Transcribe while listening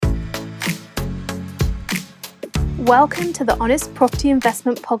Welcome to the Honest Property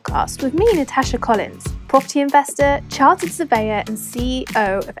Investment Podcast with me, Natasha Collins, property investor, chartered surveyor and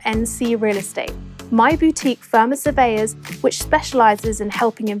CEO of NC Real Estate, my boutique firm of surveyors which specialises in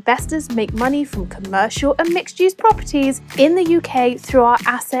helping investors make money from commercial and mixed-use properties in the UK through our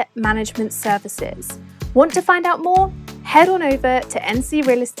asset management services. Want to find out more? Head on over to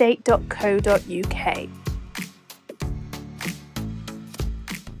ncrealestate.co.uk.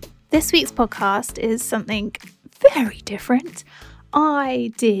 This week's podcast is something very different.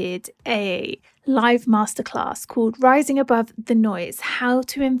 I did a live masterclass called Rising Above the Noise, How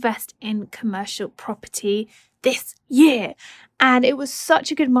to Invest in Commercial Property this year. And it was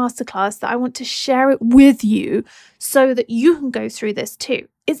such a good masterclass that I want to share it with you so that you can go through this too.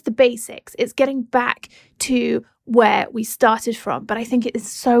 It's the basics. It's getting back to where we started from. But I think it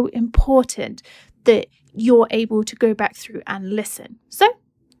is so important that you're able to go back through and listen. So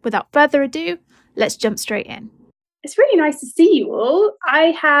without further ado, let's jump straight in. It's really nice to see you all.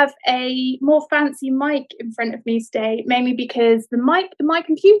 I have a more fancy mic in front of me today, mainly because my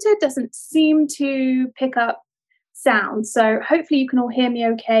computer doesn't seem to pick up sound. So hopefully you can all hear me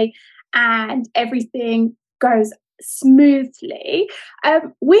okay and everything goes smoothly.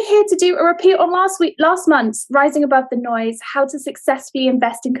 We're here to do a repeat on last month's Rising Above the Noise, How to Successfully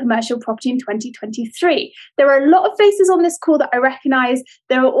Invest in Commercial Property in 2023. There are a lot of faces on this call that I recognise.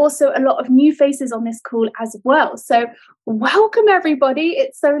 There are also a lot of new faces on this call as well. So welcome everybody.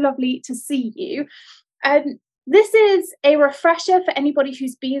 It's so lovely to see you. This is a refresher for anybody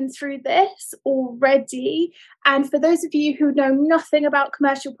who's been through this already. And for those of you who know nothing about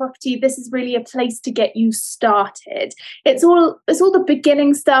commercial property, this is really a place to get you started. It's all the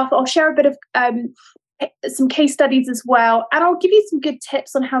beginning stuff. I'll share a bit of some case studies as well. And I'll give you some good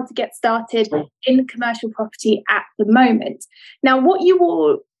tips on how to get started in commercial property at the moment. Now, what you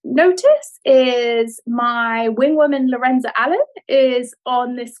will notice is my wingwoman, Lorenza Allen, is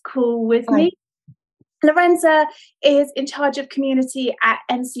on this call with me. Lorenza is in charge of community at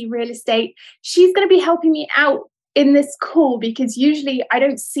NC Real Estate. She's going to be helping me out in this call because usually I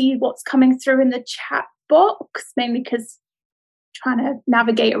don't see what's coming through in the chat box, mainly because trying to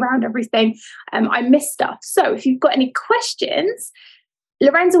navigate around everything, I miss stuff. So if you've got any questions,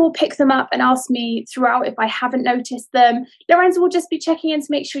 Lorenza will pick them up and ask me throughout if I haven't noticed them. Lorenza will just be checking in to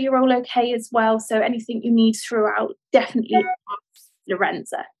make sure you're all okay as well. So anything you need throughout, definitely ask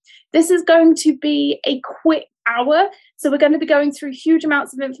Lorenza. This is going to be a quick hour. So we're going to be going through huge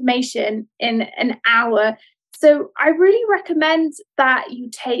amounts of information in an hour. So I really recommend that you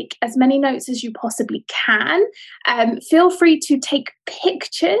take as many notes as you possibly can. Feel free to take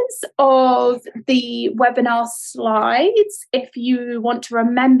pictures of the webinar slides. If you want to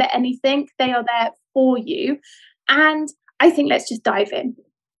remember anything, they are there for you. And I think let's just dive in.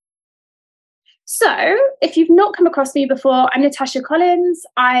 So, if you've not come across me before, I'm Natasha Collins.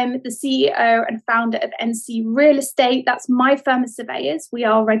 I'm the CEO and founder of NC Real Estate. That's my firm of surveyors. We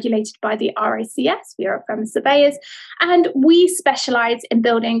are regulated by the RICS. We are a firm of surveyors, and we specialise in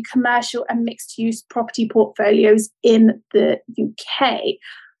building commercial and mixed-use property portfolios in the UK.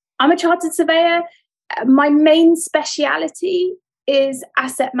 I'm a chartered surveyor. My main speciality is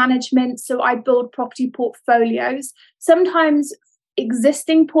asset management, so I build property portfolios, sometimes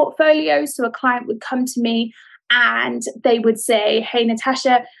existing portfolios. So a client would come to me and they would say, hey,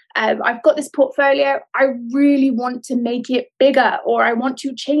 Natasha, I've got this portfolio. I really want to make it bigger, or I want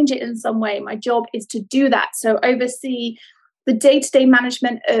to change it in some way. My job is to do that. So oversee the day-to-day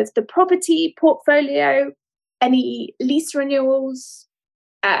management of the property portfolio, any lease renewals,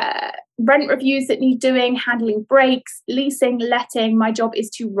 rent reviews that need doing, handling breaks, leasing, letting. My job is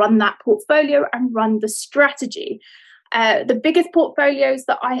to run that portfolio and run the strategy. The biggest portfolios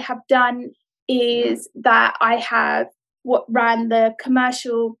that I have done is that I have ran the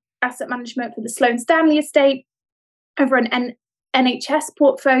commercial asset management for the Sloane Stanley estate. I've run NHS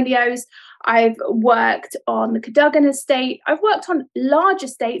portfolios. I've worked on the Cadogan estate. I've worked on large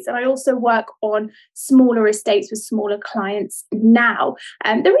estates, and I also work on smaller estates with smaller clients now.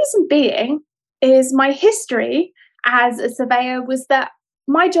 The reason being is my history as a surveyor was that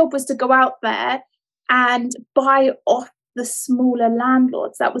my job was to go out there and buy off the smaller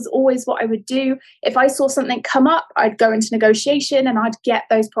landlords. That was always what I would do. If I saw something come up, I'd go into negotiation and I'd get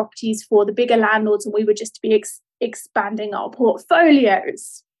those properties for the bigger landlords, and we would just be expanding our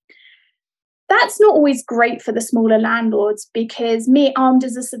portfolios. That's not always great for the smaller landlords because me, armed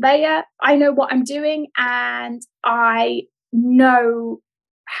as a surveyor, I know what I'm doing and I know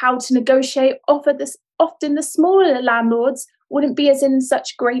how to negotiate. Often the smaller landlords wouldn't be as in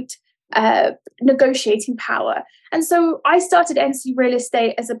such great negotiating power. And so I started NC Real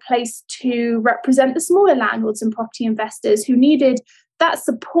Estate as a place to represent the smaller landlords and property investors who needed that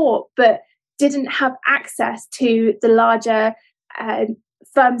support but didn't have access to the larger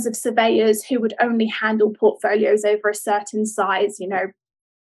firms of surveyors who would only handle portfolios over a certain size, a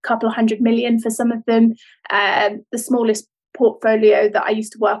couple of 100 million for some of them. The smallest portfolio that I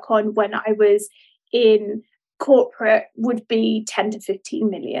used to work on when I was in corporate would be 10 to 15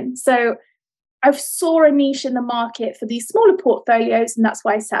 million. So I saw a niche in the market for these smaller portfolios, and that's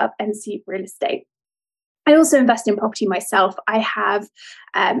why I set up NC Real Estate. I also invest in property myself. I have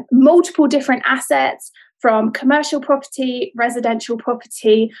multiple different assets, from commercial property, residential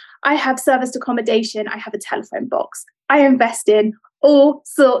property. I have serviced accommodation. I have a telephone box. I invest in all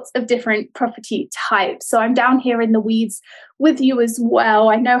sorts of different property types. So I'm down here in the weeds with you as well.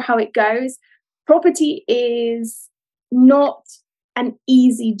 I know how it goes. Property is not an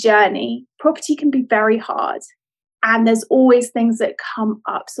easy journey. Property can be very hard, and there's always things that come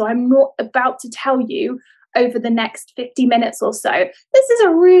up. So I'm not about to tell you over the next 50 minutes or so, this is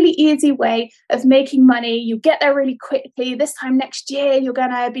a really easy way of making money. You get there really quickly. This time next year, you're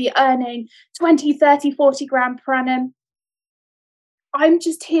going to be earning 20, 30, 40 grand per annum. I'm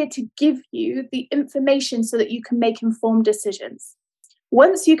just here to give you the information so that you can make informed decisions.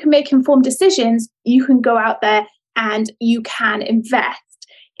 Once you can make informed decisions, you can go out there and you can invest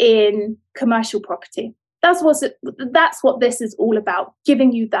in commercial property. That's what this is all about,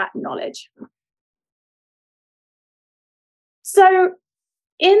 giving you that knowledge. So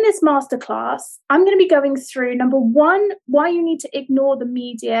in this masterclass, I'm going to be going through, number one, why you need to ignore the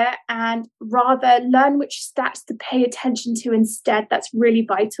media and rather learn which stats to pay attention to instead. That's really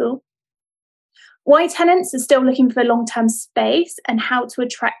vital. Why tenants are still looking for long-term space and how to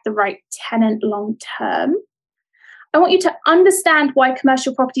attract the right tenant long-term. I want you to understand why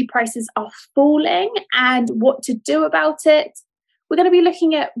commercial property prices are falling and what to do about it. We're going to be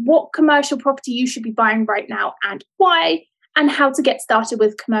looking at what commercial property you should be buying right now and why, and how to get started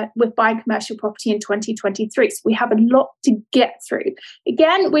with buying commercial property in 2023. So we have a lot to get through.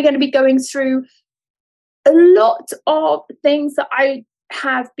 Again, we're going to be going through a lot of things that I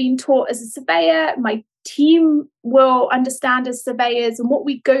have been taught as a surveyor. My team will understand as surveyors, and what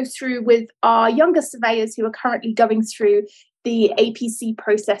we go through with our younger surveyors who are currently going through the APC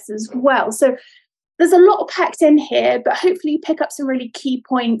process as well. So there's a lot packed in here, but hopefully you pick up some really key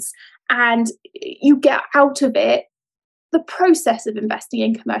points and you get out of it the process of investing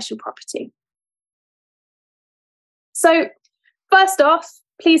in commercial property. So first off,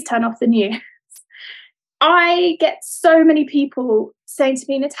 please turn off the news. I get so many people saying to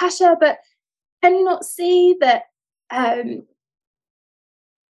me, Natasha, but can you not see that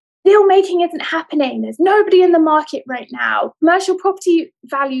deal making isn't happening? There's nobody in the market right now. Commercial property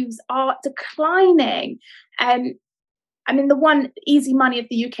values are declining. I mean, the one easy money of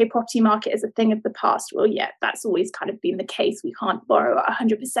the UK property market is a thing of the past. Well, yeah, that's always kind of been the case. We can't borrow at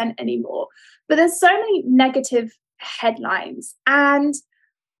 100% anymore. But there's so many negative headlines. And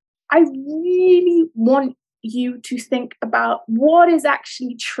I really want you to think about what is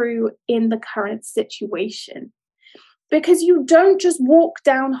actually true in the current situation. Because you don't just walk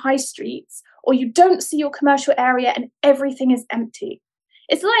down high streets or you don't see your commercial area and everything is empty.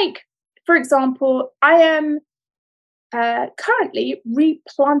 It's like, for example, I am currently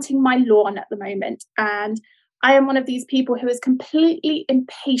replanting my lawn at the moment, and I am one of these people who is completely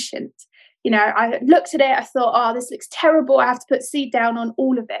impatient. I looked at it, I thought, oh, this looks terrible, I have to put seed down on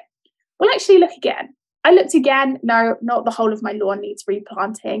all of it. Well, actually, look again. I looked again, no, not the whole of my lawn needs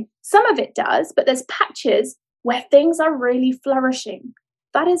replanting. Some of it does, but there's patches where things are really flourishing.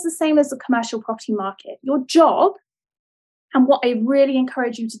 That is the same as the commercial property market. Your job, and what I really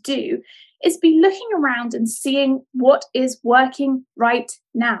encourage you to do, is be looking around and seeing what is working right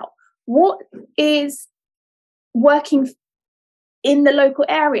now. What is working in the local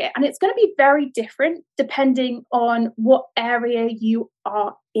area? And it's going to be very different depending on what area you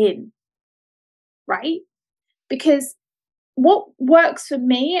are in, right? Because what works for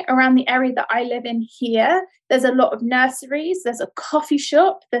me around the area that I live in here, there's a lot of nurseries, there's a coffee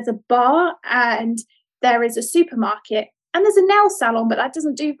shop, there's a bar, and there is a supermarket. And there's a nail salon, but that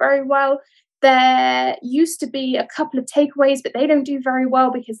doesn't do very well. There used to be a couple of takeaways, but they don't do very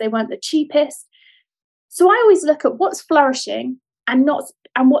well because they weren't the cheapest. So I always look at what's flourishing and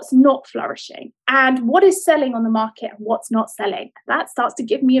what's not flourishing, and what is selling on the market and what's not selling. That starts to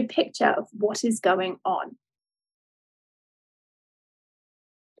give me a picture of what is going on.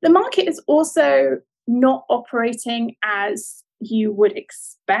 The market is also not operating as you would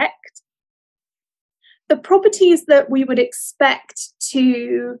expect. The properties that we would expect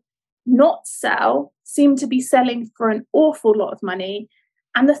to not sell seem to be selling for an awful lot of money.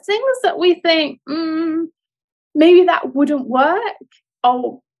 And the things that we think, maybe that wouldn't work,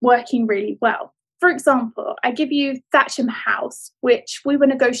 are working really well. For example, I give you Thatcham House, which we were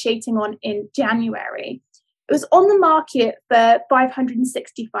negotiating on in January. It was on the market for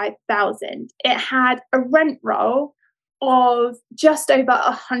 565,000. It had a rent roll of just over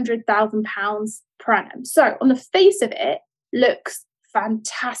 £100,000 per annum. So on the face of it, looks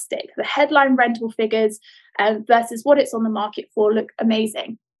fantastic. The headline rental figures versus what it's on the market for look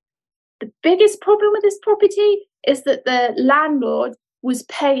amazing. The biggest problem with this property is that the landlord was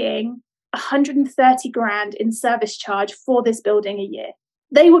paying 130 grand in service charge for this building a year.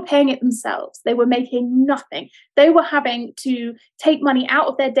 They were paying it themselves. They were making nothing. They were having to take money out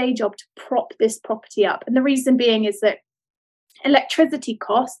of their day job to prop this property up. And the reason being is that electricity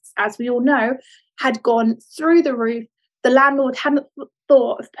costs, as we all know, had gone through the roof. The landlord hadn't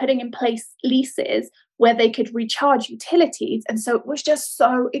thought of putting in place leases where they could recharge utilities. And so it was just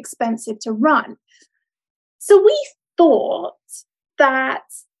so expensive to run. So we thought that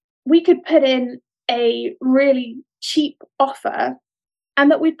we could put in a really cheap offer and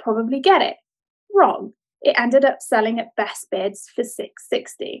that we'd probably get it. Wrong. It ended up selling at best bids for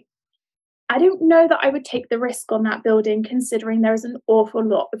 660. I don't know that I would take the risk on that building, considering there's an awful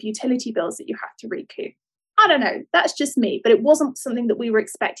lot of utility bills that you have to recoup. I don't know, that's just me, but it wasn't something that we were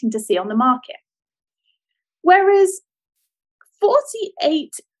expecting to see on the market. Whereas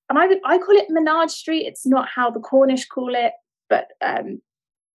 48, and I call it Menard Street, it's not how the Cornish call it, but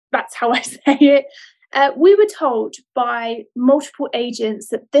that's how I say it. We were told by multiple agents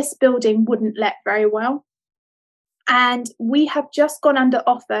that this building wouldn't let very well. And we have just gone under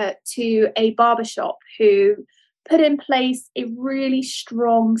offer to a barbershop who put in place a really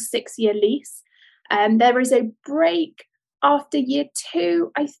strong 6-year lease. There is a break after year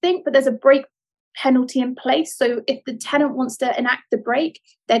 2, I think, but there's a break penalty in place. So if the tenant wants to enact the break,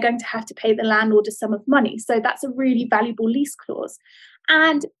 they're going to have to pay the landlord a sum of money. So that's a really valuable lease clause.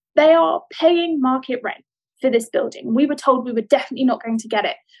 And they are paying market rent for this building. We were told we were definitely not going to get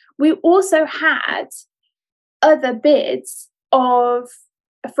it. We also had other bids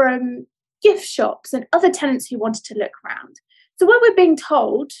from gift shops and other tenants who wanted to look around. So when we're being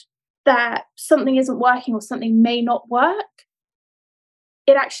told that something isn't working or something may not work,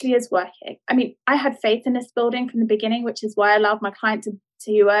 it actually is working. I mean, I had faith in this building from the beginning, which is why I allowed my client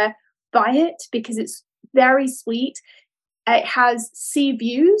to buy it, because it's very sweet. It has sea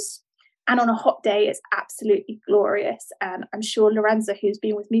views, and on a hot day, it's absolutely glorious. And I'm sure Lorenza, who's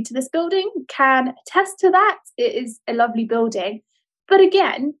been with me to this building, can attest to that. It is a lovely building. But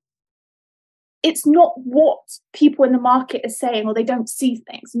again, it's not what people in the market are saying, or they don't see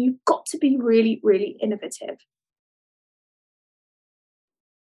things. And you've got to be really, really innovative.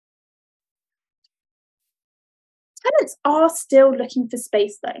 Tenants are still looking for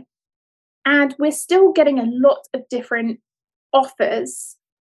space though. And we're still getting a lot of different offers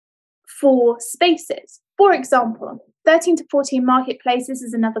for spaces. For example, 13 to 14 Marketplace, this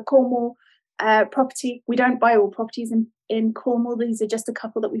is another Cornwall property. We don't buy all properties in Cornwall. These are just a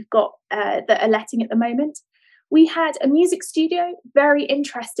couple that we've got that are letting at the moment. We had a music studio very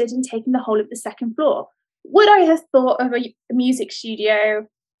interested in taking the whole of the second floor. Would I have thought of a music studio?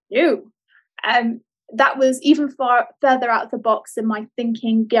 No. That was even further out of the box than my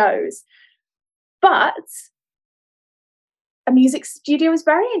thinking goes. But a music studio was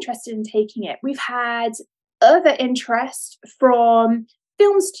very interested in taking it. We've had other interest from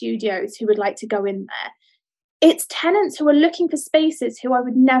film studios who would like to go in there. It's tenants who are looking for spaces who I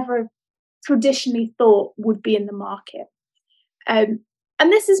would never have traditionally thought would be in the market. And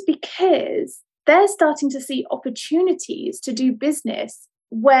this is because they're starting to see opportunities to do business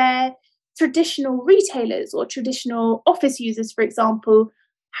where traditional retailers or traditional office users, for example,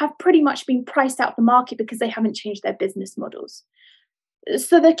 have pretty much been priced out of the market because they haven't changed their business models.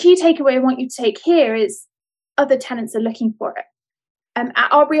 So the key takeaway I want you to take here is other tenants are looking for it.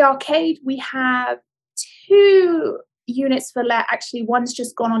 At Arbury Arcade, we have 2 units for let. Actually, one's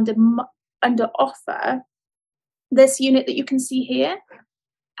just gone under offer. This unit that you can see here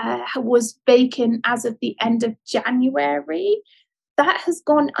was vacant as of the end of January. That has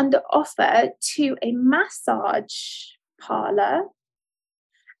gone under offer to a massage parlour.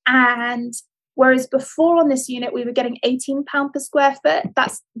 And whereas before on this unit, we were getting £18 per square foot,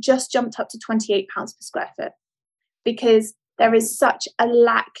 that's just jumped up to £28 per square foot, because there is such a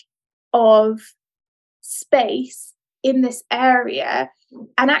lack of space in this area.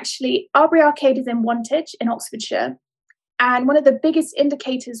 And actually, Arbury Arcade is in Wantage in Oxfordshire. And one of the biggest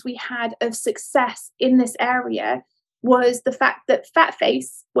indicators we had of success in this area was the fact that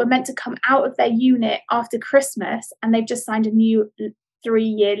Fatface were meant to come out of their unit after Christmas, and they've just signed a new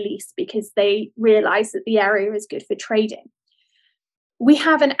 3-year lease because they realise that the area is good for trading. We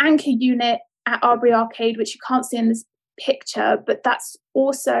have an anchor unit at Arbury Arcade, which you can't see in this picture, but that's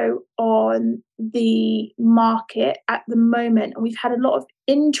also on the market at the moment. And we've had a lot of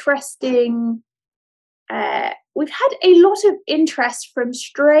interesting, we've had a lot of interest from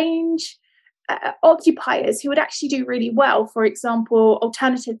strange occupiers who would actually do really well. For example,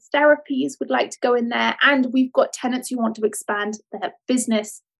 alternative therapies would like to go in there, and we've got tenants who want to expand their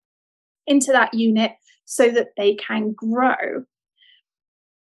business into that unit so that they can grow.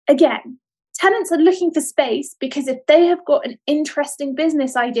 Again, tenants are looking for space because if they have got an interesting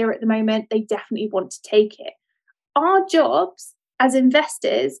business idea at the moment, they definitely want to take it. Our jobs as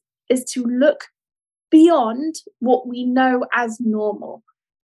investors is to look beyond what we know as normal.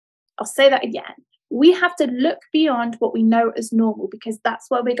 I'll say that again. We have to look beyond what we know as normal, because that's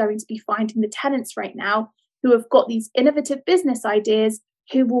where we're going to be finding the tenants right now who have got these innovative business ideas,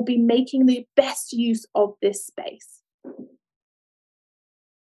 who will be making the best use of this space.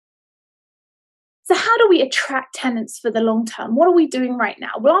 So how do we attract tenants for the long term? What are we doing right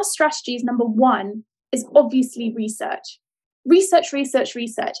now? Well, our strategy is number one is obviously research. Research.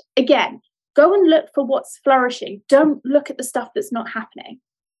 Again, go and look for what's flourishing. Don't look at the stuff that's not happening.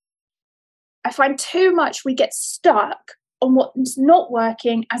 I find too much we get stuck on what's not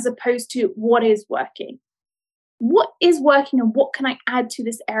working as opposed to what is working. What is working and what can I add to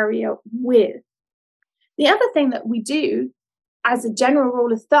this area with? The other thing that we do as a general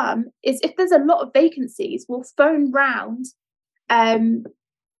rule of thumb is if there's a lot of vacancies, we'll phone round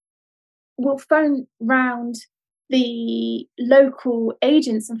the local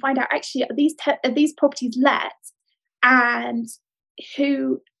agents and find out, actually, are these properties let, and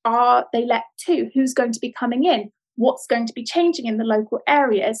who are they let to? Who's going to be coming in? What's going to be changing in the local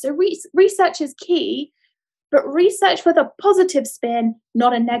area? So research is key, but research with a positive spin,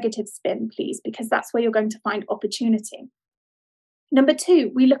 not a negative spin, please, because that's where you're going to find opportunity. Number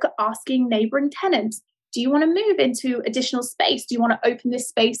two, we look at asking neighbouring tenants, do you want to move into additional space? Do you want to open this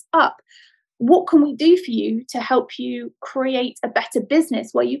space up? What can we do for you to help you create a better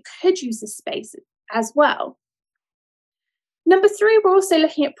business where you could use this space as well? Number three, we're also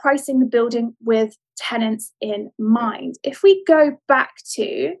looking at pricing the building with tenants in mind. If we go back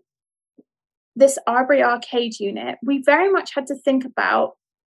to this Arbury Arcade unit, we very much had to think about,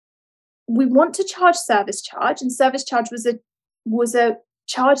 we want to charge service charge, and service charge was a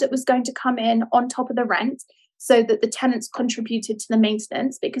charge that was going to come in on top of the rent so that the tenants contributed to the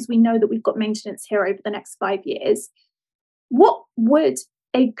maintenance, because we know that we've got maintenance here over the next 5 years. What would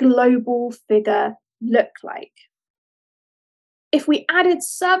a global figure look like? If we added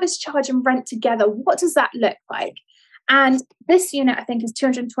service charge and rent together, what does that look like? And this unit, I think, is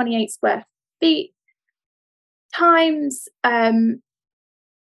 228 square feet times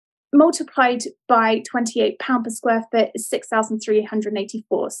multiplied by £28 per square foot is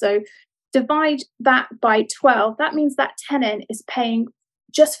 6,384. So divide that by 12. That means that tenant is paying,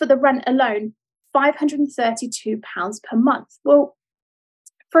 just for the rent alone, £532 per month. Well,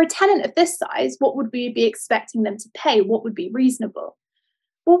 for a tenant of this size, what would we be expecting them to pay? What would be reasonable?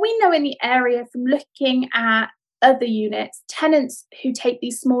 Well, we know in the area from looking at other units, tenants who take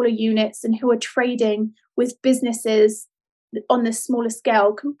these smaller units and who are trading with businesses on this smaller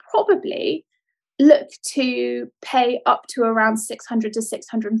scale can probably look to pay up to around £600 to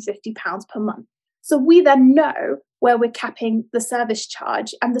 £650 per month. So we then know where we're capping the service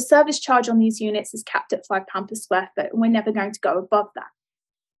charge, and the service charge on these units is capped at £5 per square foot, and we're never going to go above that.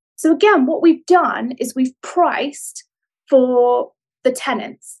 So again, what we've done is we've priced for the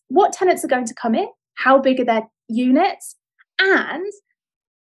tenants. What tenants are going to come in, how big are their units, and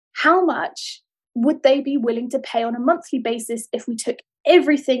how much would they be willing to pay on a monthly basis if we took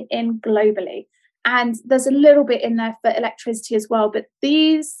everything in globally. And there's a little bit in there for electricity as well, but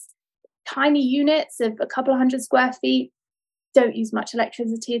these tiny units of a couple of hundred square feet don't use much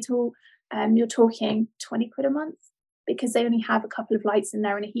electricity at all. You're talking 20 quid a month, because they only have a couple of lights in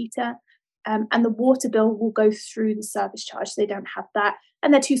there and a heater. And the water bill will go through the service charge, so they don't have that.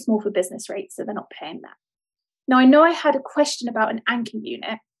 And they're too small for business rates, so they're not paying that. Now, I know I had a question about an anchor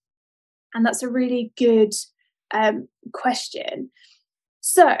unit, and that's a really good question.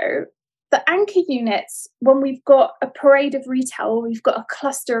 So the anchor units, when we've got a parade of retail, we've got a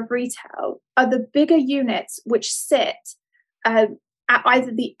cluster of retail, are the bigger units which sit at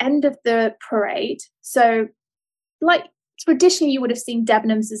either the end of the parade. So like traditionally you would have seen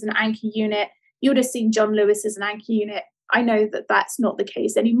Debenhams as an anchor unit, you would have seen John Lewis as an anchor unit. I know that that's not the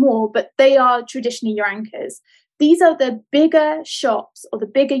case anymore, but they are traditionally your anchors. These are the bigger shops or the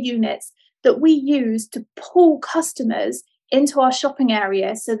bigger units that we use to pull customers into our shopping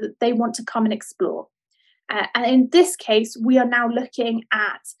area so that they want to come and explore. And in this case, we are now looking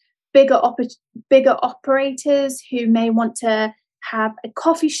at bigger operators who may want to have a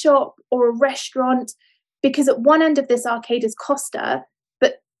coffee shop or a restaurant, because at one end of this arcade is Costa,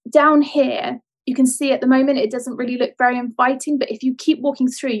 but down here, you can see at the moment it doesn't really look very inviting, but if you keep walking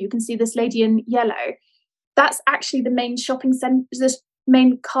through, you can see this lady in yellow. That's actually the main shopping centre, the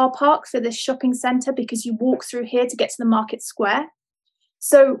main car park for this shopping centre, because you walk through here to get to the market square.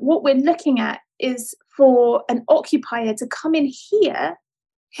 So what we're looking at is for an occupier to come in here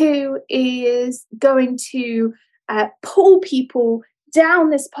who is going to pull people down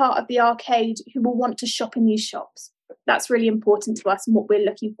this part of the arcade who will want to shop in these shops. That's really important to us and what we're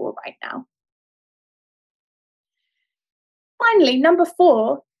looking for right now. Finally, number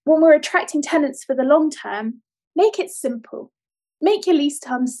 4, when we're attracting tenants for the long term, make it simple. Make your lease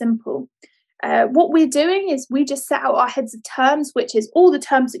terms simple. What we're doing is we just set out our heads of terms, which is all the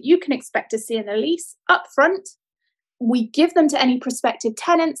terms that you can expect to see in a lease up front. We give them to any prospective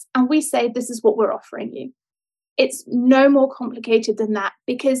tenants and we say, this is what we're offering you. It's no more complicated than that,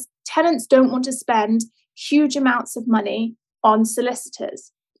 because tenants don't want to spend huge amounts of money on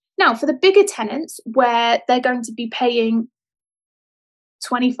solicitors. Now, for the bigger tenants where they're going to be paying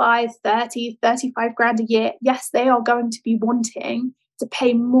 25, 30, 35 grand a year, yes, they are going to be wanting to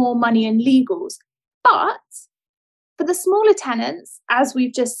pay more money in legals. But for the smaller tenants, as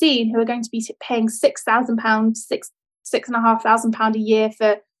we've just seen, who are going to be paying £6,000, £6,500 a year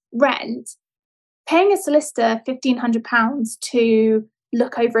for rent, paying a solicitor £1,500 to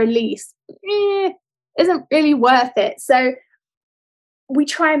look over a lease isn't really worth it. So we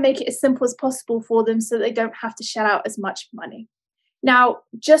try and make it as simple as possible for them so they don't have to shell out as much money. Now,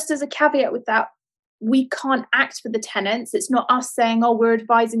 just as a caveat with that, we can't act for the tenants. It's not us saying, oh, we're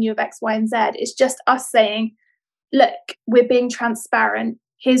advising you of X, Y, and Z. It's just us saying, look, we're being transparent.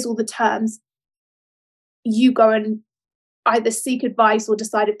 Here's all the terms. You go and either seek advice or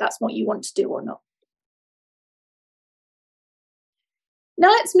decide if that's what you want to do or not. Now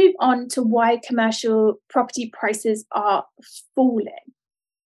let's move on to why commercial property prices are falling.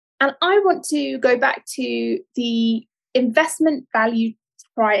 And I want to go back to the investment value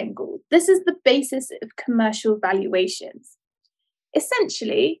triangle. This is the basis of commercial valuations.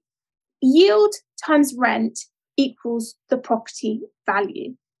 Essentially, yield times rent equals the property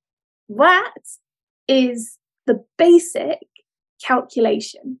value. That is the basic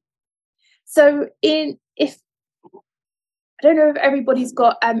calculation. So if I don't know if everybody's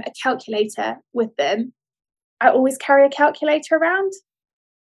got a calculator with them. I always carry a calculator around.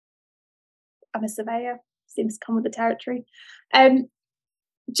 I'm a surveyor, seems to come with the territory.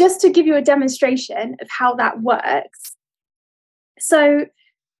 Just to give you a demonstration of how that works. So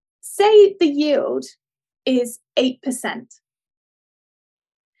say the yield is 8%.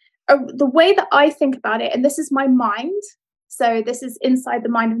 The way that I think about it, and this is my mind, so this is inside the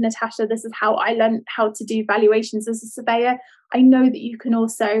mind of Natasha, this is how I learned how to do valuations as a surveyor. I know that you can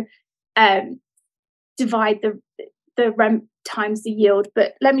also divide the rent times the yield,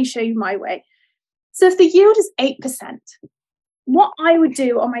 but let me show you my way. So if the yield is 8%, what I would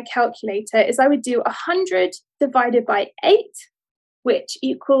do on my calculator is I would do 100 divided by 8, which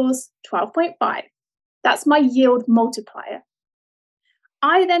equals 12.5. That's my yield multiplier.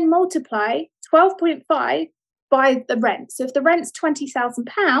 I then multiply 12.5 by the rent. So if the rent's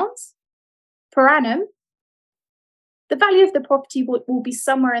 £20,000 per annum, the value of the property will be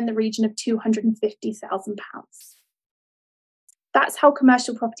somewhere in the region of £250,000. That's how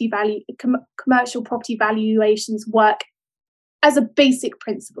commercial property valuations work as a basic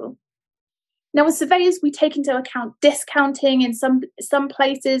principle. Now, as surveyors, we take into account discounting in some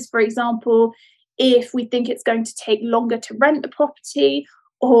places. For example, if we think it's going to take longer to rent the property,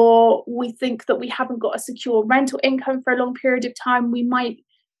 or we think that we haven't got a secure rental income for a long period of time, we might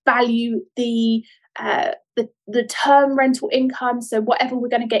value the term rental income, so whatever we're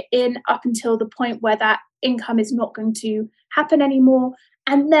going to get in up until the point where that income is not going to happen anymore.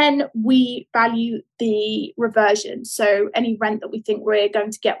 And then we value the reversion, so any rent that we think we're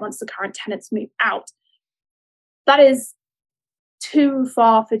going to get once the current tenants move out. That is too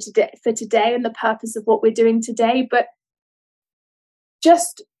far for today and the purpose of what we're doing today, but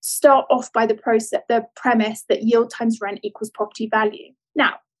just start off by the premise that yield times rent equals property value.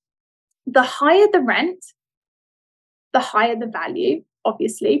 Now, the higher the rent, the higher the value,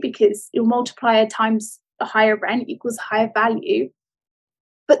 obviously, because your multiplier times the higher rent equals higher value.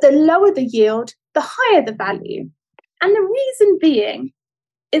 But the lower the yield, the higher the value. And the reason being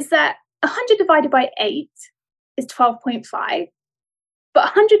is that 100 divided by 8 is 12.5, but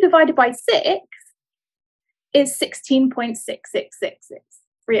 100 divided by 6 is 16.6666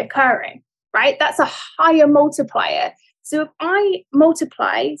 reoccurring, right? That's a higher multiplier. So if I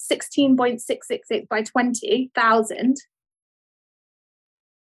multiply 16.666 by 20,000,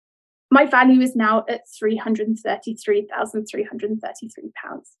 my value is now at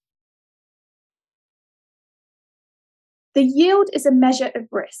 £333,333. The yield is a measure of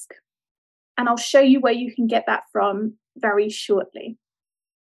risk, and I'll show you where you can get that from very shortly.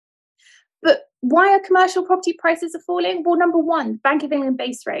 But why are commercial property prices falling? Well, number one, Bank of England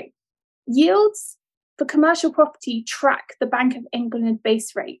base rate. Yields for commercial property track the Bank of England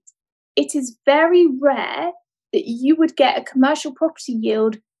base rate. It is very rare that you would get a commercial property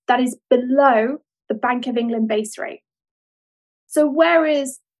yield that is below the Bank of England base rate. So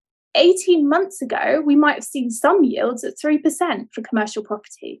whereas 18 months ago, we might have seen some yields at 3% for commercial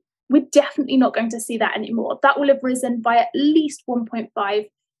property, we're definitely not going to see that anymore. That will have risen by at least 1.5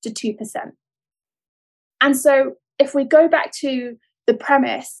 to 2%. And so if we go back to the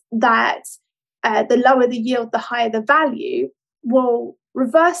premise that the lower the yield, the higher the value, we'll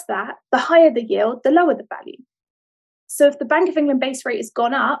reverse that. The higher the yield, the lower the value. So if the Bank of England base rate has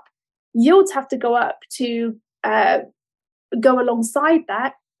gone up, yields have to go up to go alongside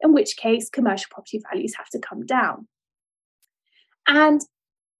that, in which case commercial property values have to come down. And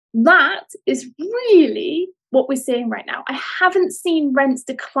that is really what we're seeing right now. I haven't seen rents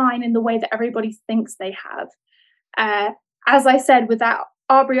decline in the way that everybody thinks they have. As I said, with that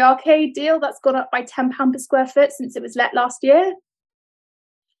Arbury Arcade deal, that's gone up by £10 per square foot since it was let last year.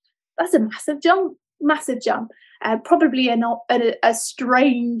 That's a massive jump, probably a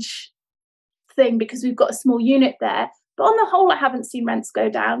strange thing because we've got a small unit there. But on the whole, I haven't seen rents go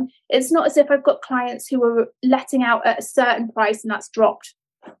down. It's not as if I've got clients who are letting out at a certain price and that's dropped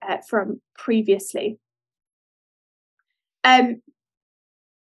from previously. John,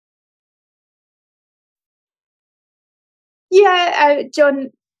 I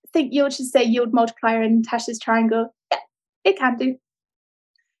think yield should say yield multiplier in Tasha's triangle. Yeah, it can do.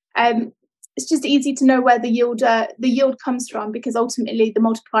 It's just easy to know where the yield comes from because ultimately the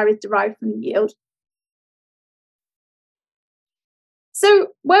multiplier is derived from the yield. So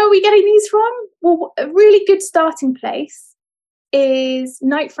where are we getting these from? Well, a really good starting place is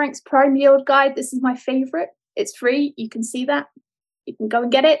Knight Frank's Prime Yield Guide. This is my favorite. It's free. You can see that. You can go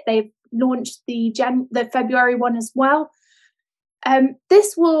and get it. They've launched the February one as well.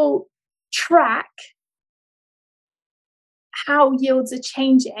 This will track how yields are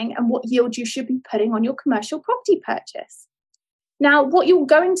changing and what yield you should be putting on your commercial property purchase. Now, what you're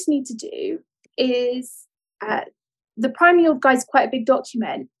going to need to do is the Prime Yield Guide is quite a big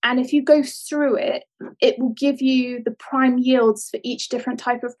document, and if you go through it, it will give you the prime yields for each different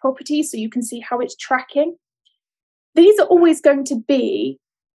type of property, so you can see how it's tracking. These are always going to be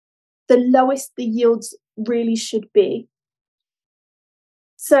the lowest the yields really should be.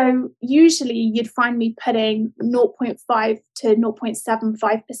 So usually you'd find me putting 0.5 to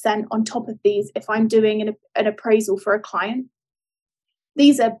 0.75% on top of these if I'm doing an appraisal for a client.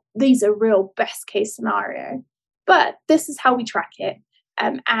 These are real best case scenario, but this is how we track it.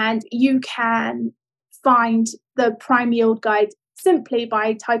 And you can find the Prime Yield Guide simply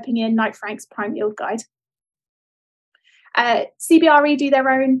by typing in Knight Frank's Prime Yield Guide. CBRE do their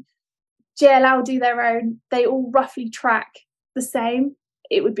own, JLL do their own. They all roughly track the same.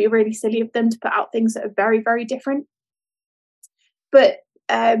 It would be really silly of them to put out things that are very, very different. But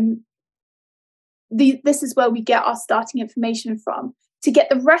this is where we get our starting information from. To get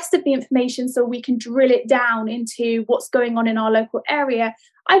the rest of the information so we can drill it down into what's going on in our local area,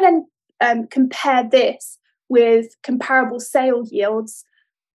 I then compare this with comparable sale yields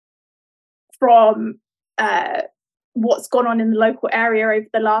from what's gone on in the local area over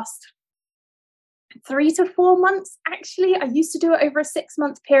the last 3 to 4 months. Actually, I used to do it over a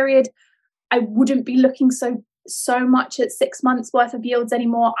 6-month period. I wouldn't be looking so much at 6 months worth of yields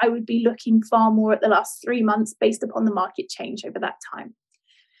anymore. I would be looking far more at the last 3 months based upon the market change over that time.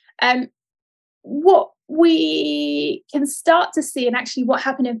 What we can start to see, and actually what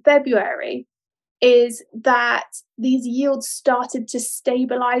happened in February, is that these yields started to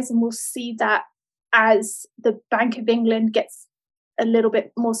stabilize, and we'll see that as the Bank of England gets a little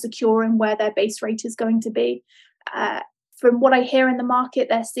bit more secure in where their base rate is going to be. From what I hear in the market,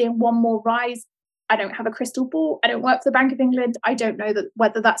 they're seeing one more rise. I don't have a crystal ball. I don't work for the Bank of England. I don't know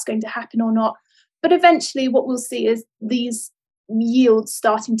whether that's going to happen or not. But eventually what we'll see is these yields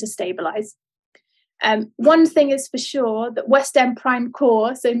starting to stabilize. One thing is for sure, that West End Prime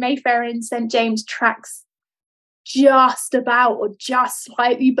Core, so Mayfair and St James, tracks just about or just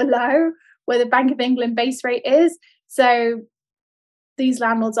slightly below where the Bank of England base rate is. So these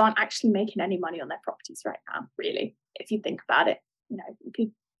landlords aren't actually making any money on their properties right now, really, if you think about it. You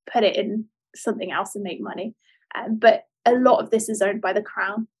could put it in something else and make money. But a lot of this is owned by the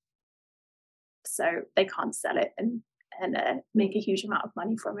Crown. So they can't sell it and make a huge amount of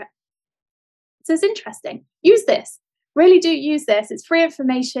money from it. So it's interesting. Use this. Really do use this. It's free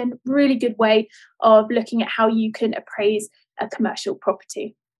information, really good way of looking at how you can appraise a commercial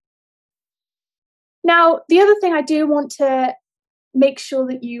property. Now, the other thing I do want to make sure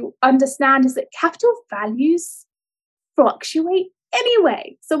that you understand is that capital values fluctuate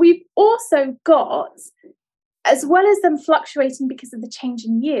anyway. So we've also got, as well as them fluctuating because of the change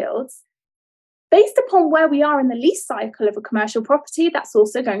in yields, based upon where we are in the lease cycle of a commercial property, that's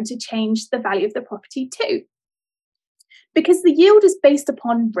also going to change the value of the property too. Because the yield is based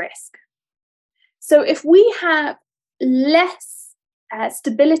upon risk. So if we have less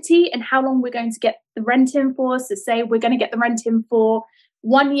stability in how long we're going to get the rent in for, so say we're going to get the rent in for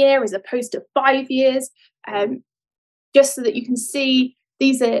 1 year as opposed to 5 years, just so that you can see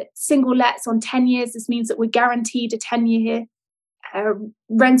these are single lets on 10 years. This means that we're guaranteed a 10-year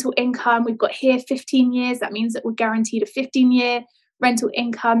rental income. We've got here 15 years. That means that we're guaranteed a 15-year rental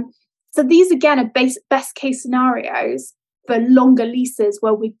income. So these, again, are best case scenarios for longer leases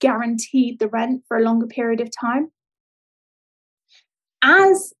where we're guaranteed the rent for a longer period of time.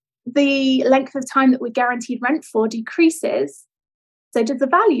 As the length of time that we're guaranteed rent for decreases, so does the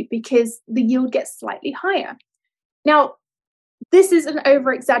value, because the yield gets slightly higher. Now, this is an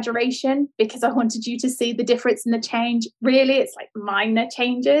over-exaggeration because I wanted you to see the difference in the change. Really, it's like minor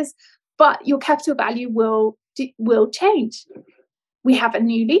changes, but your capital value will change. We have a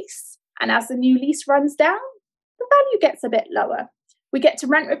new lease, and as the new lease runs down, the value gets a bit lower. We get to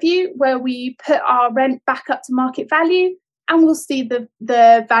rent review, where we put our rent back up to market value, and we'll see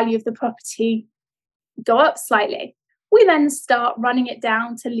the value of the property go up slightly. We then start running it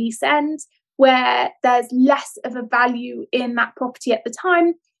down to lease end, where there's less of a value in that property at the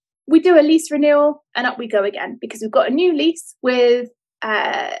time. We do a lease renewal and up we go again, because we've got a new lease with,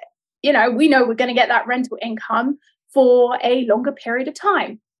 we know we're going to get that rental income for a longer period of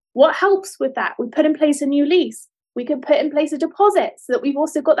time. What helps with that? We put in place a new lease. We could put in place a deposit so that we've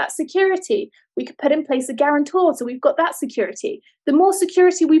also got that security. We could put in place a guarantor so we've got that security. The more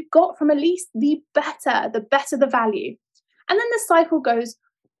security we've got from a lease, the better the value. And then the cycle goes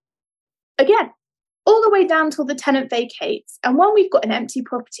again, all the way down till the tenant vacates. And when we've got an empty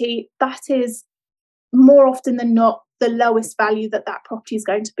property, that is more often than not the lowest value that property is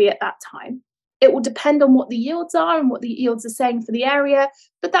going to be at that time. It will depend on what the yields are and what the yields are saying for the area,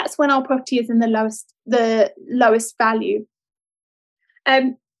 but that's when our property is in the lowest value.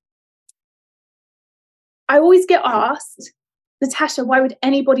 I always get asked, Natasha, why would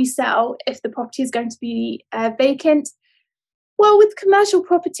anybody sell if the property is going to be vacant? Well, with commercial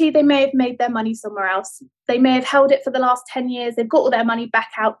property, they may have made their money somewhere else. They may have held it for the last 10 years. They've got all their money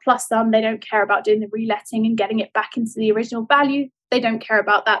back out, plus some. They don't care about doing the reletting and getting it back into the original value. They don't care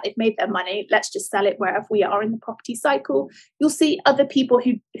about that. They've made their money. Let's just sell it wherever we are in the property cycle. You'll see other people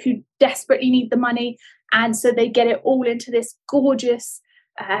who desperately need the money, and so they get it all into this gorgeous,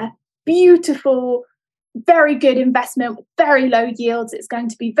 beautiful, very good investment with very low yields. It's going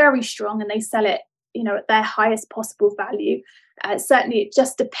to be very strong, and they sell it, at their highest possible value. Certainly, it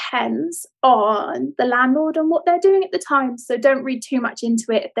just depends on the landlord and what they're doing at the time. So don't read too much into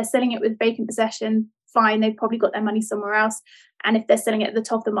it. If they're selling it with vacant possession, fine, they've probably got their money somewhere else. And if they're selling it at the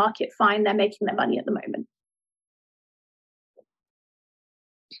top of the market, fine, they're making their money at the moment.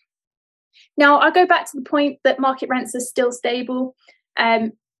 Now, I'll go back to the point that market rents are still stable.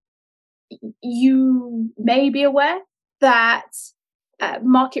 You may be aware that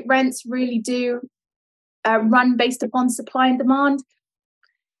market rents really do run based upon supply and demand.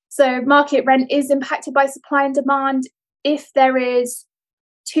 So market rent is impacted by supply and demand. If there is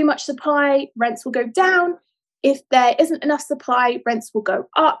too much supply, rents will go down. If there isn't enough supply, rents will go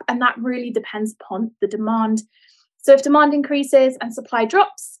up, and that really depends upon the demand. So if demand increases and supply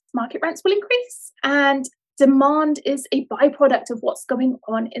drops, market rents will increase, and demand is a byproduct of what's going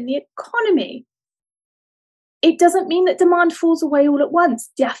on in the economy. It doesn't mean that demand falls away all at once,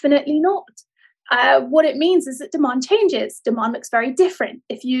 definitely not. What it means is that demand changes. Demand looks very different.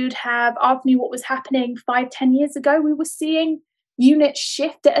 If you'd have asked me what was happening 5-10 years ago, we were seeing units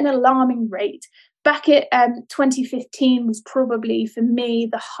shift at an alarming rate. Back at 2015 was probably, for me,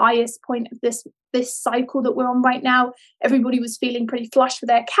 the highest point of this cycle that we're on right now. Everybody was feeling pretty flush with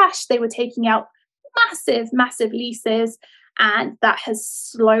their cash. They were taking out massive leases, and that has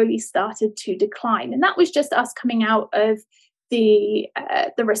slowly started to decline. And that was just us coming out of the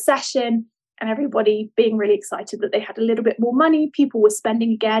recession and everybody being really excited that they had a little bit more money. People were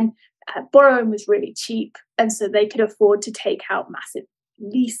spending again. Borrowing was really cheap, and so they could afford to take out massive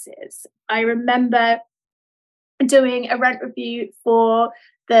leases. I remember doing a rent review for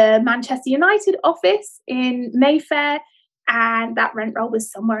the Manchester United office in Mayfair, and that rent roll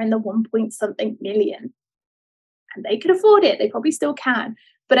was somewhere in the 1 point something million. And they could afford it. They probably still can.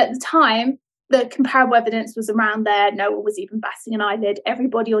 But at the time, the comparable evidence was around there. No one was even batting an eyelid.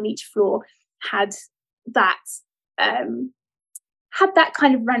 Everybody on each floor had that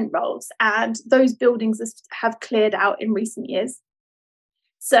kind of rent rolls, and those buildings have cleared out in recent years.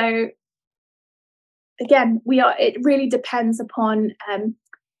 So again, it really depends upon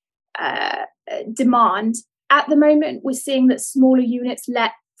demand. At the moment, we're seeing that smaller units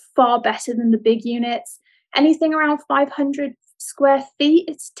let far better than the big units. Anything around 500 square feet,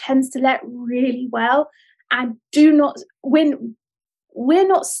 it tends to let really well. And we're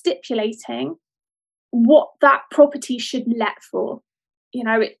not stipulating what that property should let for.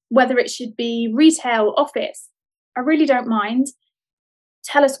 Whether it should be retail, office, I really don't mind.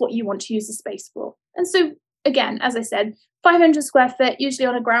 Tell us what you want to use the space for. And so, again, as I said, 500 square foot, usually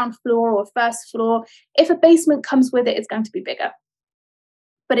on a ground floor or first floor. If a basement comes with it, it's going to be bigger.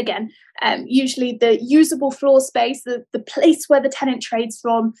 But again, usually the usable floor space, the place where the tenant trades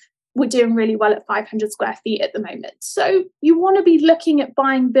from, we're doing really well at 500 square feet at the moment. So you want to be looking at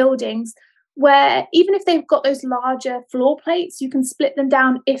buying buildings where even if they've got those larger floor plates, you can split them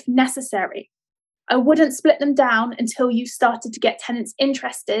down if necessary. I wouldn't split them down until you started to get tenants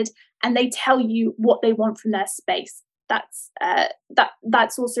interested and they tell you what they want from their space.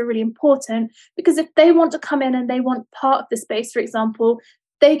 That's also really important, because if they want to come in and they want part of the space, for example,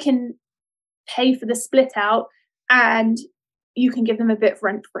 they can pay for the split out and you can give them a bit of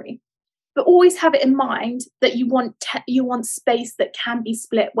rent free. But always have it in mind that you want space that can be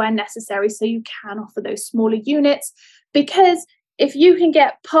split where necessary, so you can offer those smaller units. Because if you can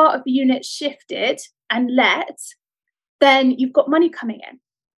get part of the unit shifted and let, then you've got money coming in,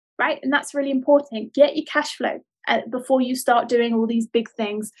 right? And that's really important. Get your cash flow before you start doing all these big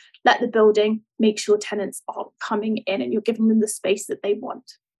things. Let the building make sure tenants are coming in and you're giving them the space that they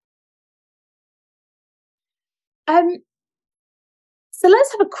want. So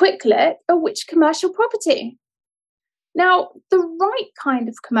let's have a quick look at which commercial property. Now, the right kind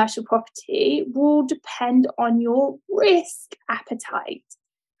of commercial property will depend on your risk appetite.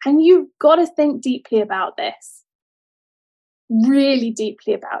 And you've got to think deeply about this. Really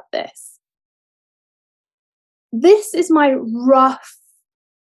deeply about this. This is my rough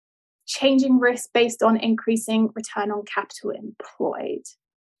changing risk based on increasing return on capital employed.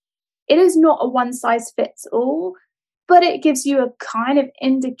 It is not a one size fits all, but it gives you a kind of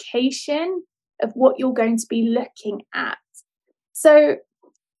indication of what you're going to be looking at. So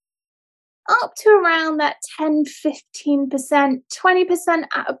up to around that 10, 15%, 20%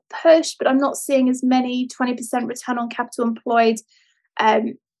 at a push, but I'm not seeing as many 20% return on capital employed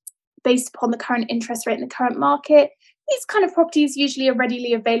based upon the current interest rate in the current market. These kind of properties usually are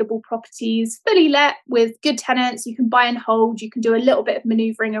readily available properties, fully let with good tenants. You can buy and hold, you can do a little bit of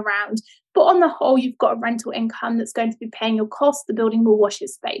manoeuvring around, but on the whole, you've got a rental income that's going to be paying your costs. The building will wash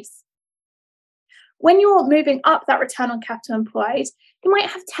its face. When you're moving up that return on capital employed, you might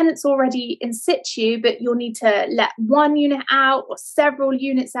have tenants already in situ, but you'll need to let one unit out or several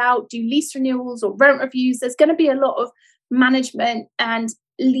units out, do lease renewals or rent reviews. There's going to be a lot of management and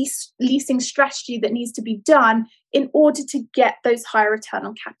leasing strategy that needs to be done in order to get those higher return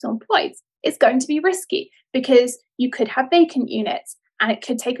on capital employed. It's going to be risky because you could have vacant units and it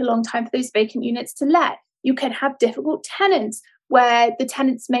could take a long time for those vacant units to let. You could have difficult tenants where the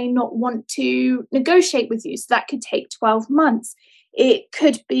tenants may not want to negotiate with you. So that could take 12 months. It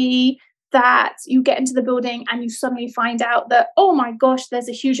could be that you get into the building and you suddenly find out that, oh my gosh, there's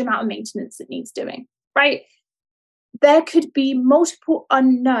a huge amount of maintenance that needs doing, right? There could be multiple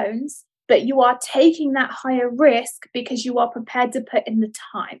unknowns, but you are taking that higher risk because you are prepared to put in the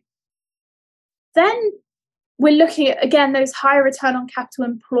time. Then we're looking at, again, those higher return on capital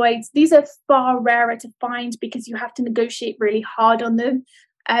employed. These are far rarer to find because you have to negotiate really hard on them.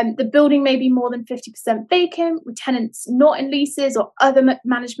 The building may be more than 50% vacant, with tenants not in leases or other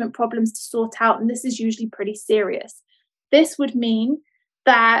management problems to sort out, and this is usually pretty serious. This would mean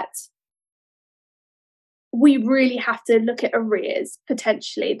that we really have to look at arrears,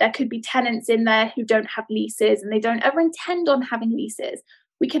 potentially. There could be tenants in there who don't have leases and they don't ever intend on having leases.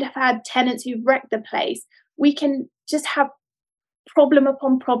 We could have had tenants who wrecked the place. We can just have problem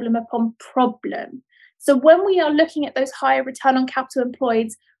upon problem upon problem. So when we are looking at those higher return on capital employed,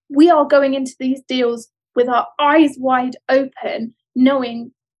 we are going into these deals with our eyes wide open,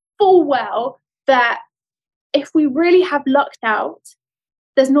 knowing full well that if we really have lucked out,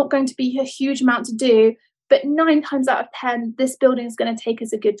 there's not going to be a huge amount to do, but 9 times out of 10, this building is going to take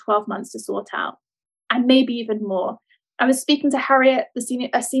us a good 12 months to sort out, and maybe even more. I was speaking to Harriet,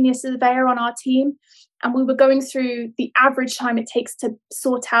 a senior surveyor on our team, and we were going through the average time it takes to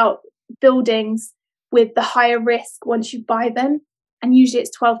sort out buildings with the higher risk once you buy them. And usually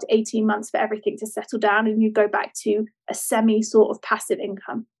it's 12 to 18 months for everything to settle down and you go back to a semi sort of passive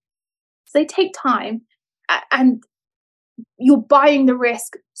income. So they take time, and you're buying the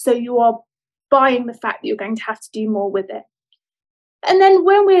risk, so you are buying the fact that you're going to have to do more with it. And then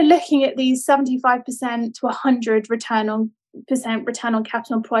when we're looking at these 75% to 100% return on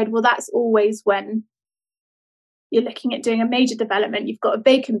capital employed, well, that's always when you're looking at doing a major development. You've got a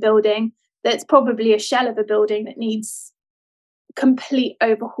vacant building that's probably a shell of a building that needs complete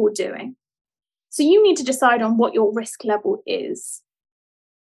overhaul doing. So you need to decide on what your risk level is,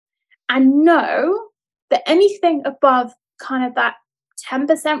 and know that anything above kind of that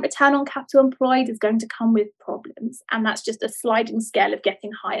 10% return on capital employed is going to come with problems. And that's just a sliding scale of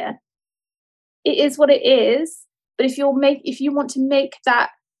getting higher. It is what it is. But if you want to make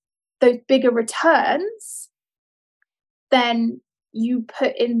those bigger returns, then you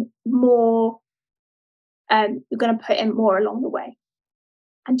put in more, you're going to put in more along the way.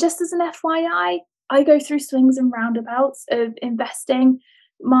 And just as an FYI, I go through swings and roundabouts of investing.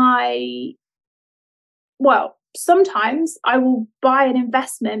 Sometimes I will buy an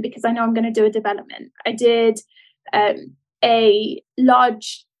investment because I know I'm going to do a development. I did a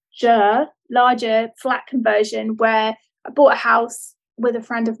larger flat conversion where I bought a house with a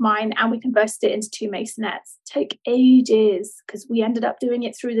friend of mine and we converted it into 2 masonettes. It took ages because we ended up doing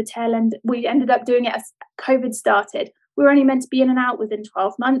it through the tail end. We ended up doing it as COVID started. We were only meant to be in and out within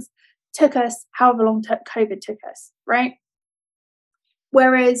 12 months. Took us however long COVID took us, right?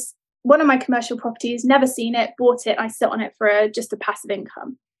 Whereas one of my commercial properties, never seen it, bought it, I sit on it for just a passive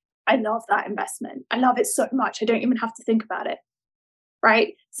income. I love that investment. I love it so much. I don't even have to think about it,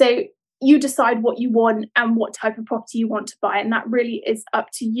 right? So you decide what you want and what type of property you want to buy, and that really is up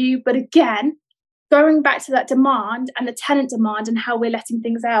to you. But again, going back to that demand and the tenant demand and how we're letting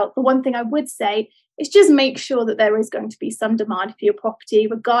things out, the one thing I would say is just make sure that there is going to be some demand for your property,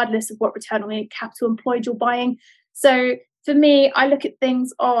 regardless of what return on capital employed you're buying. So for me, I look at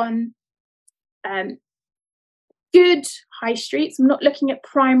things on good high streets. I'm not looking at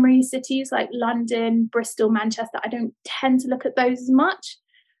primary cities like London, Bristol, Manchester. I don't tend to look at those as much.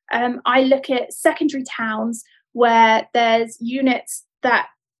 I look at secondary towns where there's units that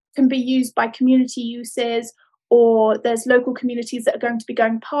can be used by community uses, or there's local communities that are going to be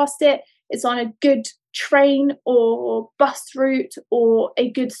going past it. It's on a good train or bus route or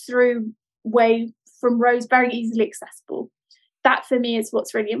a good through way from roads, very easily accessible. That for me is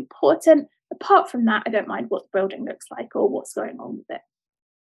what's really important. Apart from that, I don't mind what the building looks like or what's going on with it.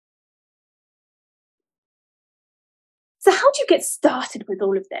 So how do you get started with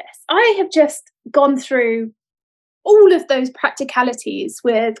all of this? I have just gone through all of those practicalities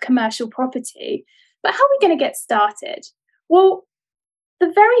with commercial property, but how are we going to get started? Well,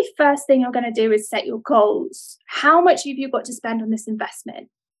 the very first thing you're going to do is set your goals. How much have you got to spend on this investment?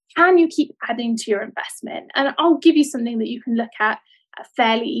 Can you keep adding to your investment? And I'll give you something that you can look at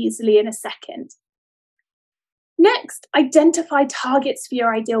fairly easily in a second. Next, identify targets for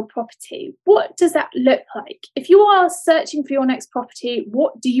your ideal property. What does that look like? If you are searching for your next property,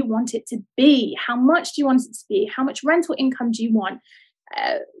 what do you want it to be? How much do you want it to be? How much rental income do you want?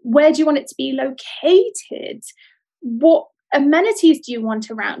 Where do you want it to be located? What amenities do you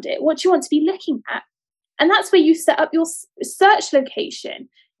want around it? What do you want to be looking at? And that's where you set up your search location.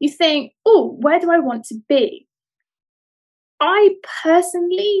 You think, oh, where do I want to be? I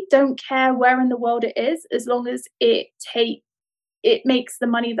personally don't care where in the world it is, as long as it makes the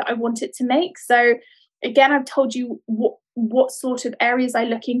money that I want it to make. So again, I've told you what sort of areas I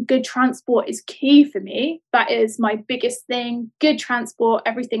look in. Good transport is key for me. That is my biggest thing. Good transport.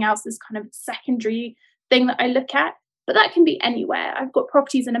 Everything else is kind of a secondary thing that I look at. But that can be anywhere. I've got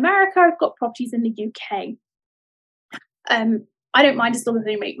properties in America. I've got properties in the UK. I don't mind as long as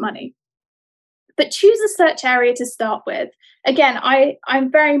they make money. But choose a search area to start with. Again,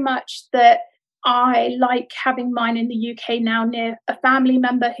 I'm very much that I like having mine in the UK now near a family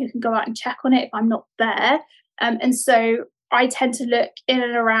member who can go out and check on it if I'm not there. And so I tend to look in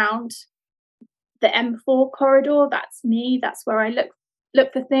and around the M4 corridor. That's me. That's where I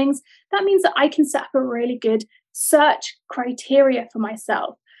look for things. That means that I can set up a really good search criteria for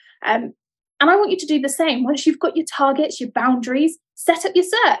myself. And I want you to do the same. Once you've got your targets, your boundaries, set up your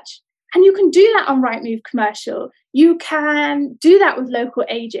search. And you can do that on Rightmove Commercial. You can do that with local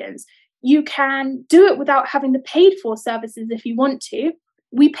agents. You can do it without having the paid for services if you want to.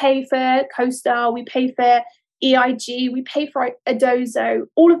 We pay for CoStar, we pay for EIG, we pay for Adozo.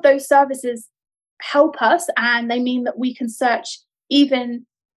 All of those services help us, and they mean that we can search even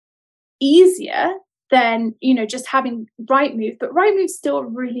easier than just having Rightmove. But Rightmove's still a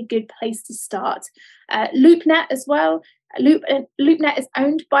really good place to start. LoopNet as well. LoopNet is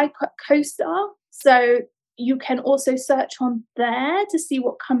owned by CoStar, so you can also search on there to see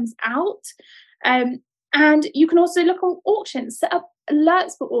what comes out. And you can also look on auctions, set up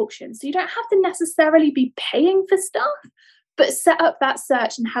alerts for auctions. So you don't have to necessarily be paying for stuff, but set up that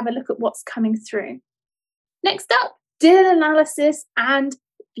search and have a look at what's coming through. Next up, deal analysis and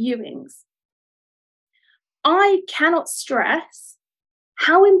viewings. I cannot stress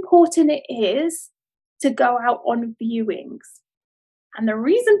how important it is to go out on viewings. And the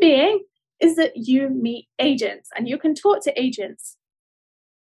reason being is that you meet agents and you can talk to agents.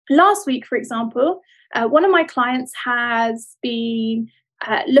 Last week, for example, one of my clients has been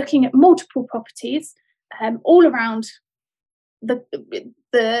looking at multiple properties all around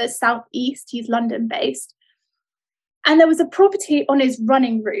the southeast. He's London based. And there was a property on his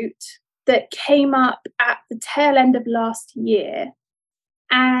running route that came up at the tail end of last year.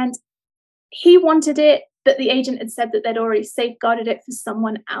 And he wanted it, but the agent had said that they'd already safeguarded it for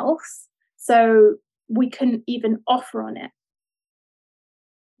someone else. So we couldn't even offer on it.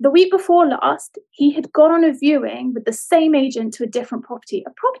 The week before last, he had gone on a viewing with the same agent to a different property,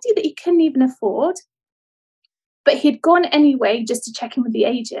 a property that he couldn't even afford. But he'd gone anyway just to check in with the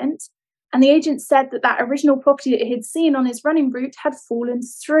agent. And the agent said that that original property that he'd seen on his running route had fallen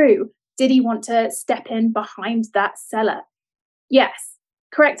through. Did he want to step in behind that seller? Yes.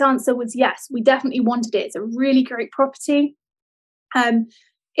 Correct answer was yes. We definitely wanted it. It's a really great property.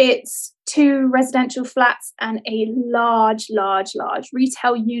 It's 2 residential flats and a large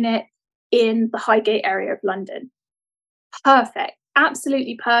retail unit in the Highgate area of London. Perfect.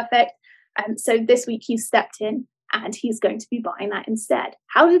 Absolutely perfect. So this week he stepped in and he's going to be buying that instead.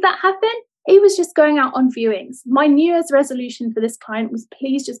 How did that happen? He was just going out on viewings. My New Year's resolution for this client was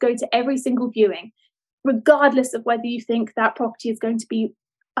please just go to every single viewing, regardless of whether you think that property is going to be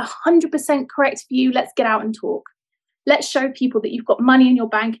 100% correct for you. Let's get out and talk. Let's show people that you've got money in your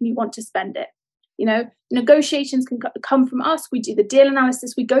bank and you want to spend it. Negotiations can come from us. We do the deal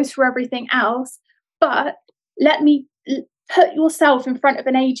analysis. We go through everything else. But let me put yourself in front of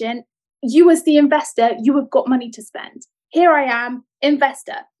an agent. You as the investor, you have got money to spend. Here I am,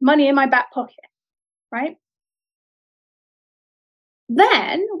 investor, money in my back pocket, right?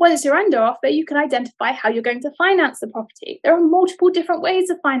 Then, once you're under offer, you can identify how you're going to finance the property. There are multiple different ways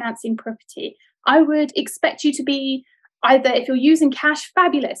of financing property. I would expect you to be either, if you're using cash,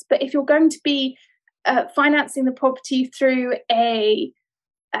 fabulous. But if you're going to be financing the property through a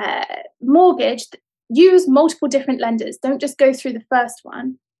mortgage, use multiple different lenders. Don't just go through the first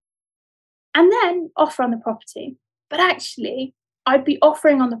one. And then offer on the property. But actually, I'd be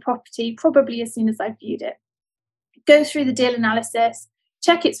offering on the property probably as soon as I viewed it. Go through the deal analysis,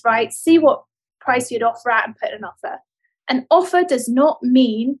 check it's right, see what price you'd offer at and put an offer. An offer does not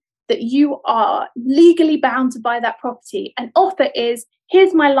mean that you are legally bound to buy that property. An offer is,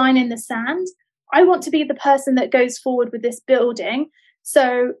 here's my line in the sand. I want to be the person that goes forward with this building.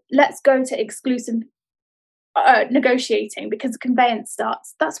 So let's go to exclusive negotiating because the conveyance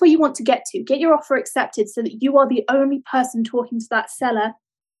starts. That's where you want to get to. Get your offer accepted so that you are the only person talking to that seller,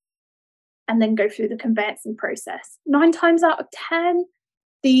 and then go through the conveyancing process. 9 times out of 10,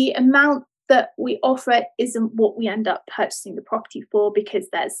 the amount that we offer isn't what we end up purchasing the property for, because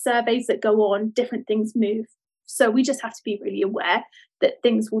there's surveys that go on, different things move. So we just have to be really aware that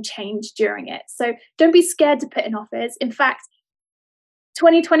things will change during it. So don't be scared to put in offers. In fact,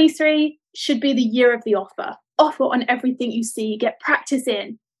 2023 should be the year of the offer. Offer on everything you see, get practice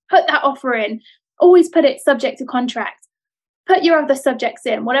in, put that offer in, always put it subject to contract. Put your other subjects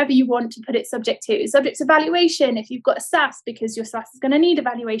in, whatever you want to put it subject to. Subject to valuation if you've got a SAS, because your SAS is going to need a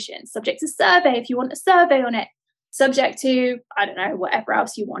valuation. Subject to survey if you want a survey on it. Subject to, I don't know, whatever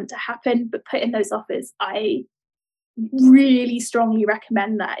else you want to happen, but put in those offers. I really strongly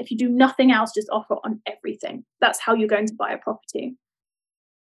recommend that. If you do nothing else, just offer on everything. That's how you're going to buy a property.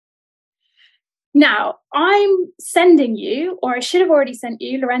 Now, I'm sending you, or I should have already sent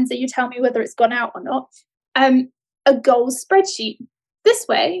you, Lorenza, you tell me whether it's gone out or not, a goals spreadsheet. This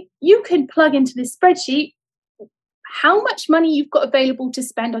way, you can plug into this spreadsheet how much money you've got available to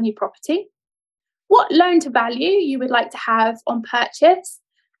spend on your property, what loan to value you would like to have on purchase,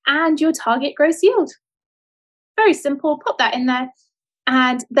 and your target gross yield. Very simple, pop that in there.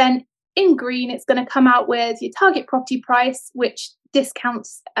 And then in green, it's going to come out with your target property price, which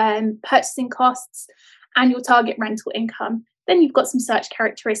discounts purchasing costs, and your target rental income. Then you've got some search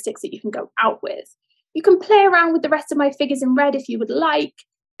characteristics that you can go out with. You can play around with the rest of my figures in red if you would like.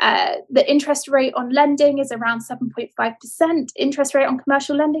 The interest rate on lending is around 7.5%. Interest rate on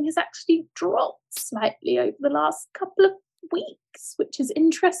commercial lending has actually dropped slightly over the last couple of weeks, which is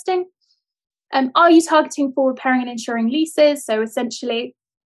interesting. Are you targeting for repairing and insuring leases? So essentially,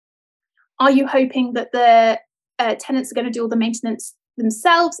 are you hoping that the tenants are going to do all the maintenance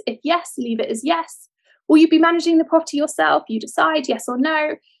themselves? If yes, leave it as yes. Will you be managing the property yourself? You decide, yes or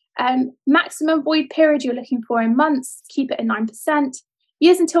no. Maximum void period you're looking for in months, keep it at 9%.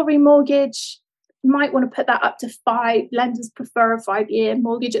 Years until remortgage, you might want to put that up to 5. Lenders prefer a 5-year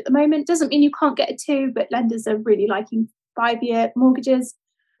mortgage at the moment. Doesn't mean you can't get a 2, but lenders are really liking 5-year mortgages.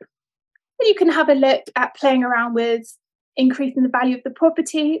 Then you can have a look at playing around with increasing the value of the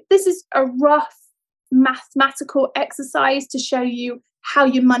property. This is a rough mathematical exercise to show you how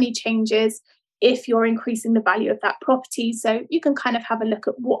your money changes if you're increasing the value of that property. So you can kind of have a look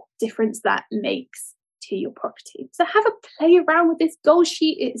at what difference that makes to your property. So have a play around with this goal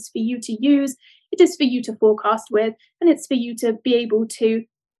sheet. It is for you to use, it is for you to forecast with, and it's for you to be able to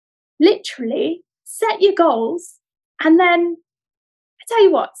literally set your goals. And then I tell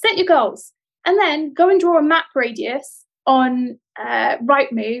you what, set your goals and then go and draw a map radius on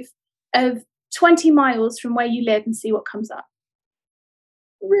Rightmove of 20 miles from where you live and see what comes up.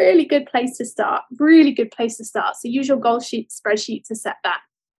 Really good place to start. Really good place to start. So use your goal sheet spreadsheet to set that.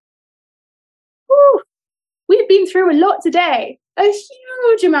 Woo. We've been through a lot today, a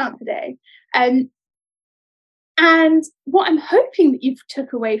huge amount today. And what I'm hoping that you've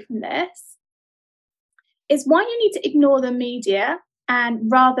took away from this is why you need to ignore the media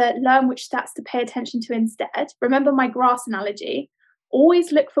and rather learn which stats to pay attention to instead. Remember my grass analogy.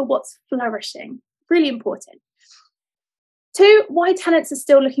 Always look for what's flourishing. Really important. 2, why tenants are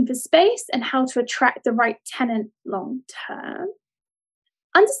still looking for space and how to attract the right tenant long term.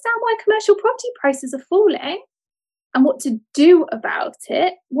 Understand why commercial property prices are falling and what to do about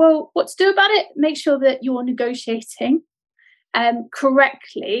it. Well, what to do about it? Make sure that you're negotiating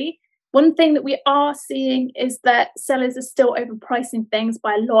correctly. One thing that we are seeing is that sellers are still overpricing things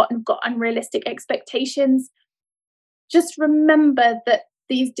by a lot and have got unrealistic expectations. Just remember that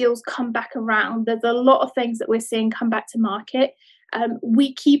these deals come back around. There's a lot of things that we're seeing come back to market.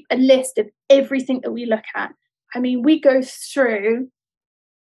 We keep a list of everything that we look at. I mean, we go through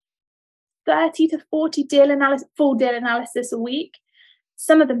 30 to 40 full deal analysis a week.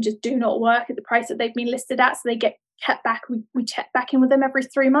 Some of them just do not work at the price that they've been listed at, so they get kept back. We check back in with them every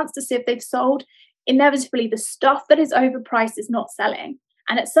 3 months to see if they've sold. Inevitably, the stuff that is overpriced is not selling.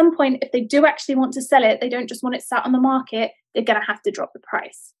 And at some point, if they do actually want to sell it, they don't just want it sat on the market, they're going to have to drop the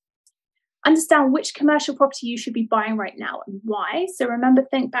price. Understand which commercial property you should be buying right now and why. So remember,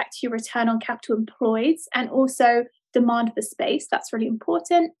 think back to your return on capital employed and also demand for space. That's really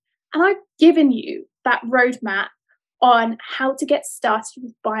important. And I've given you that roadmap on how to get started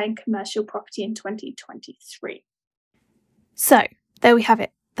with buying commercial property in 2023. So there we have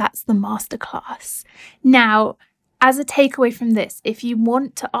it. That's the masterclass. Now, as a takeaway from this, if you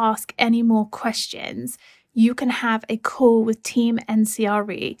want to ask any more questions, you can have a call with Team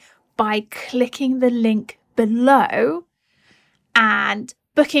NCRE by clicking the link below and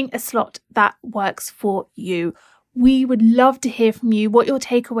booking a slot that works for you. We would love to hear from you, what your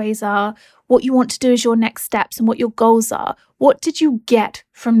takeaways are, what you want to do as your next steps, and what your goals are. What did you get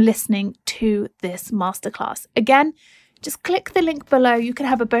from listening to this masterclass? Again, just click the link below. You can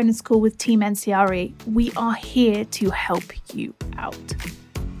have a bonus call with Team NCRE. We are here to help you out.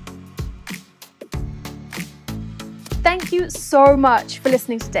 Thank you so much for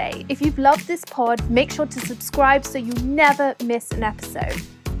listening today. If you've loved this pod, make sure to subscribe so you never miss an episode.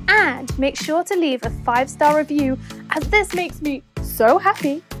 And make sure to leave a 5-star review, as this makes me so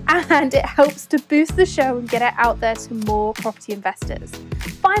happy and it helps to boost the show and get it out there to more property investors.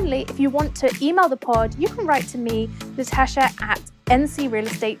 Finally, if you want to email the pod, you can write to me, Natasha at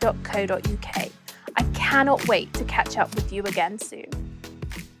ncrealestate.co.uk. I cannot wait to catch up with you again soon.